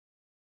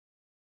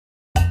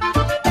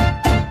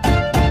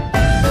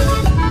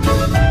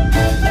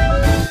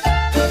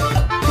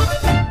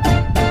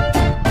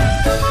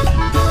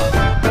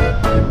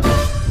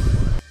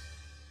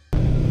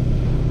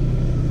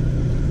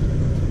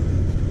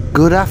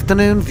Good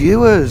afternoon,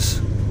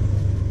 viewers.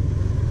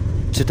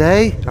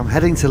 Today I'm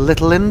heading to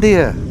Little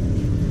India.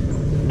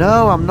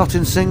 No, I'm not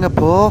in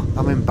Singapore,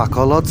 I'm in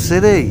Bacolod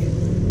City.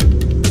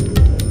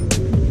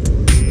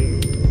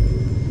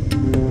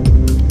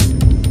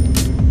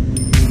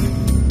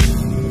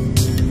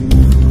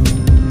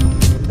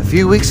 A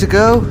few weeks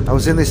ago I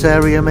was in this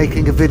area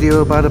making a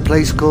video about a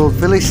place called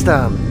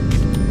Philistan,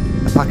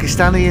 a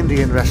Pakistani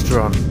Indian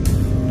restaurant.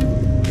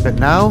 But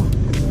now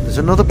there's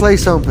another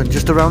place open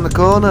just around the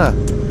corner.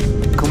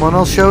 Come on,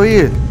 I'll show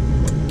you.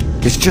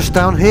 It's just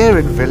down here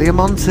in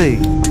Villamonte.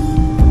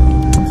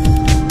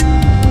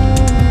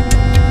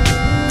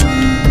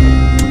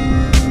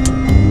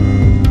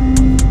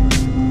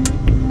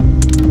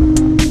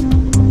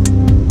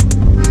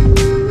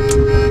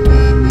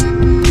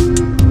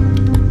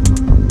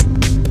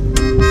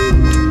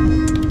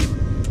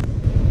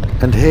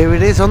 And here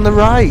it is on the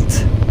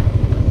right.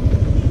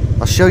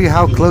 I'll show you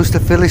how close to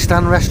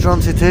Philistan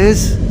restaurant it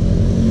is.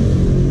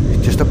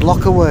 It's just a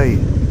block away.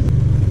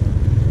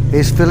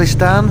 Here's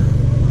Philistan,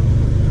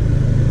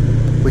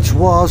 which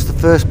was the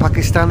first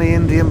Pakistani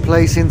Indian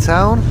place in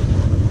town.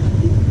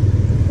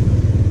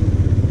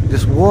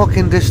 Just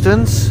walking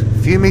distance, a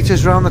few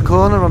meters round the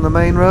corner on the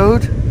main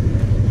road,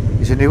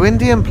 is a new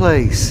Indian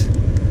place.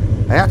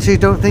 I actually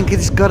don't think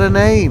it's got a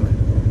name.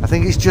 I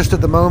think it's just at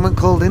the moment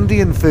called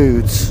Indian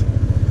Foods.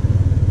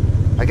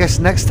 I guess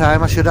next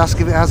time I should ask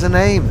if it has a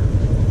name.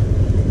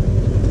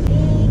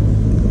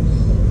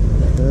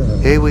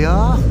 Here we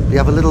are. We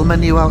have a little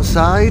menu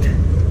outside.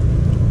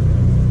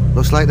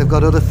 Looks like they've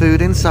got other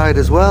food inside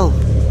as well.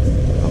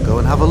 I'll go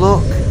and have a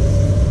look.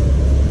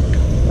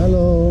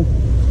 Hello.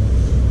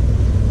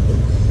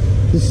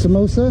 This is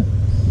samosa?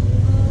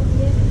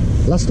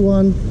 Yeah. Last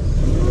one.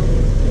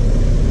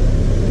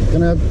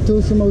 Can I have 2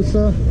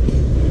 samosa?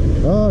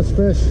 Oh, it's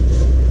fresh.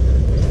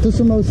 2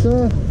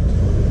 samosa.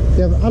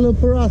 You have aloo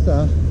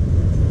paratha?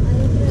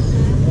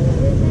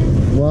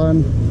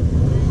 1.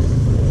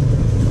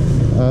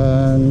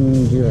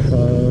 And you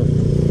have...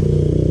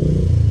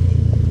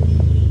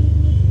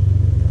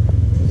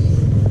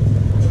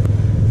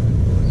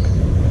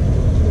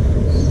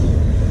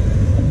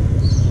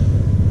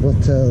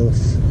 what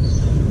else?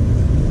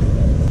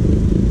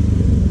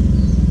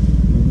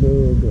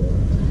 Burger.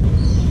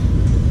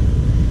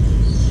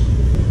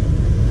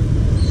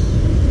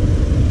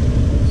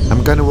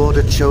 I'm going to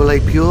order chole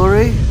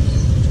puri,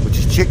 which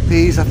is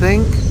chickpeas I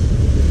think,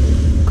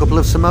 a couple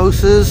of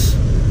samosas,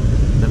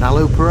 and an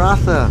aloo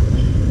paratha.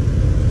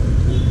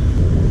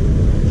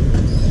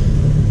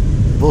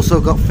 I've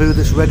also got food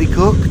that's ready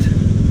cooked.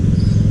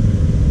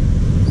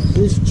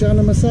 This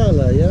chana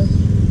masala, yeah?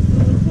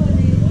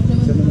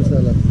 Chana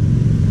masala.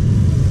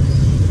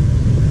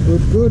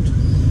 Good, good.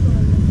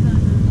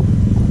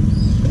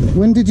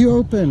 When did you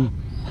open?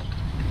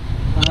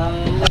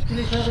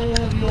 Actually, sir, we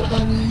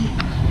opened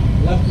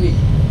last week.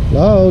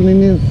 Oh, only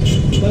new.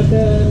 But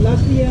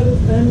last year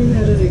I'm in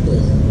Adarico.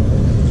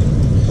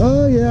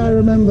 Oh yeah, I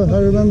remember.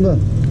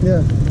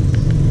 Yeah.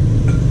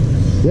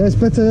 Yeah, it's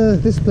better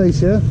this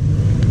place, yeah?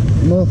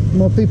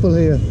 More people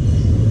here.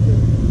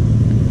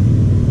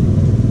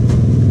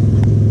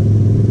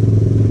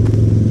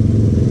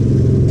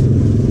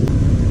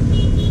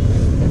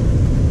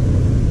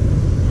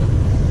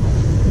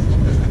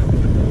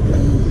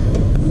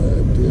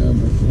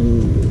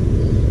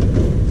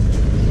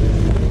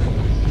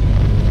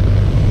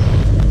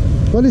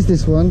 What is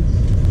this one?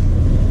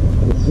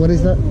 What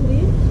is that?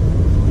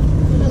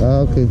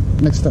 Ah, okay.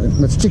 Next time.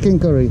 That's chicken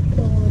curry.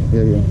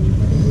 Yeah, yeah.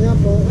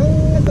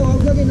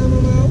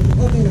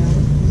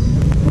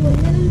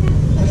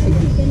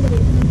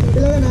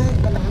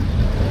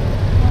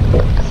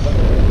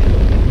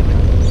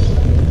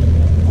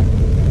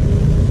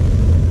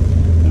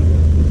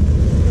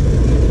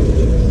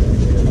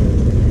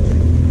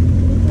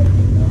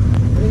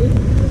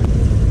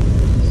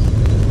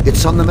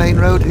 It's on the main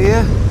road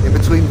here, in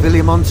between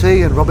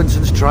Villamonte and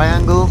Robinson's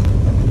Triangle,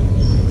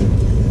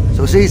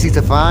 so it's easy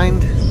to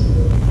find.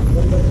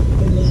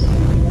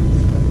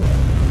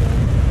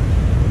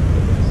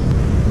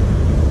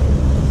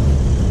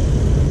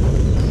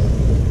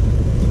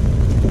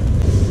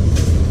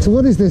 So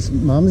what is this,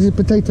 Mum? This is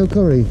potato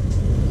curry.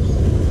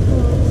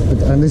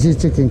 And this is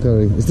chicken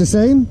curry. It's the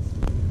same?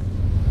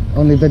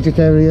 Only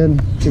vegetarian,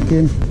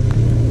 chicken?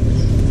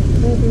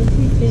 Butter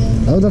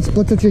chicken. Oh, that's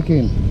butter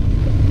chicken.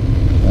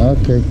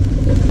 Okay.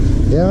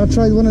 Yeah, I'll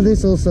try one of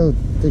these also.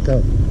 Take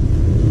out.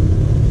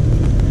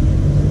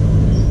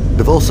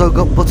 They've also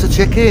got butter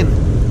chicken.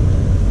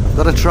 I've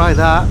got to try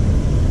that.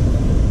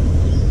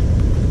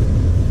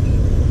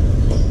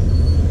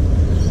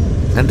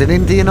 And an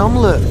Indian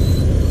omelette.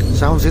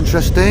 Sounds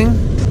interesting.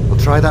 We'll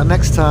try that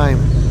next time.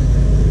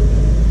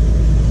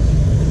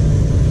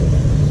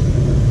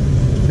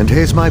 And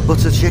here's my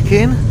butter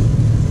chicken.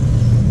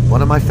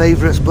 One of my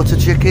favourites, butter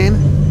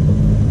chicken.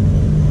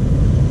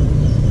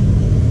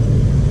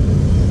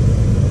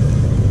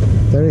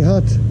 Very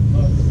hot.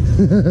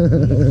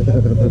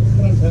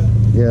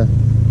 Yeah.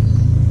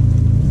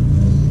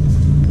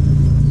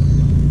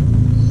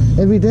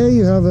 Every day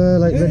you have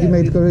like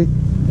ready-made curry?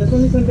 This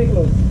one is on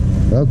Bacolod.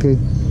 Okay.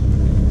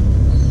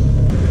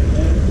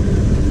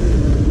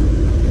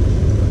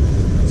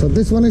 So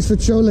this one is for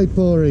chole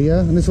puri,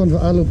 yeah? And this one for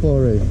aloo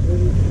puri.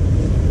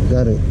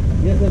 Got it.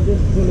 Yes, sir, this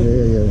is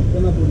Yeah.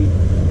 Chana puri.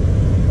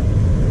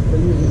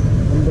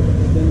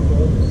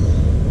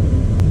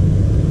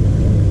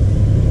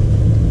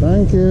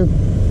 Thank you.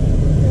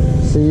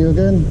 See you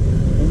again.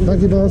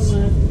 Thank you, boss.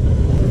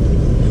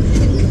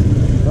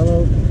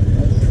 Hello.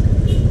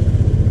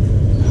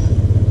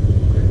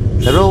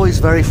 They're always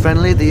very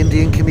friendly, the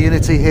Indian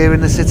community here in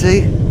the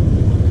city.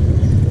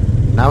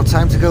 Now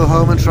time to go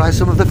home and try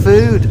some of the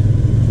food.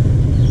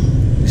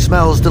 It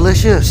smells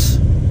delicious.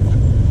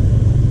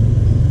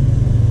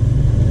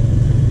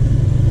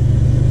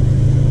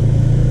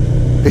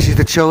 This is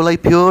the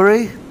chole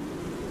puri,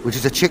 which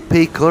is a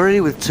chickpea curry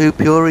with 2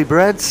 puri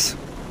breads.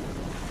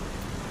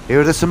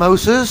 Here are the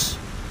samosas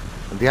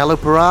and the aloo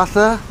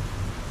paratha.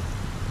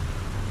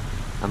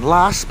 And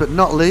last but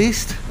not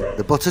least,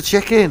 the butter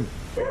chicken.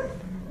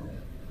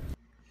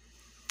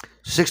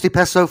 60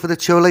 peso for the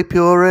chole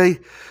puri,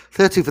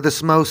 30 for the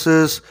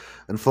samosas,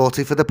 and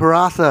 40 for the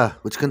paratha,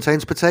 which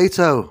contains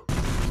potato.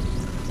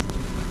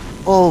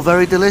 All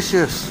very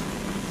delicious.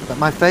 But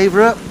my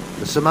favourite,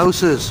 the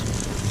samosas.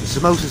 The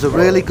samosas are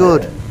really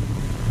good.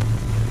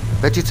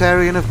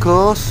 Vegetarian, of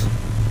course.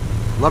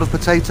 A lot of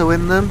potato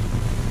in them.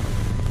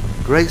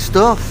 Great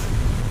stuff.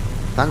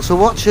 Thanks for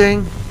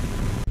watching.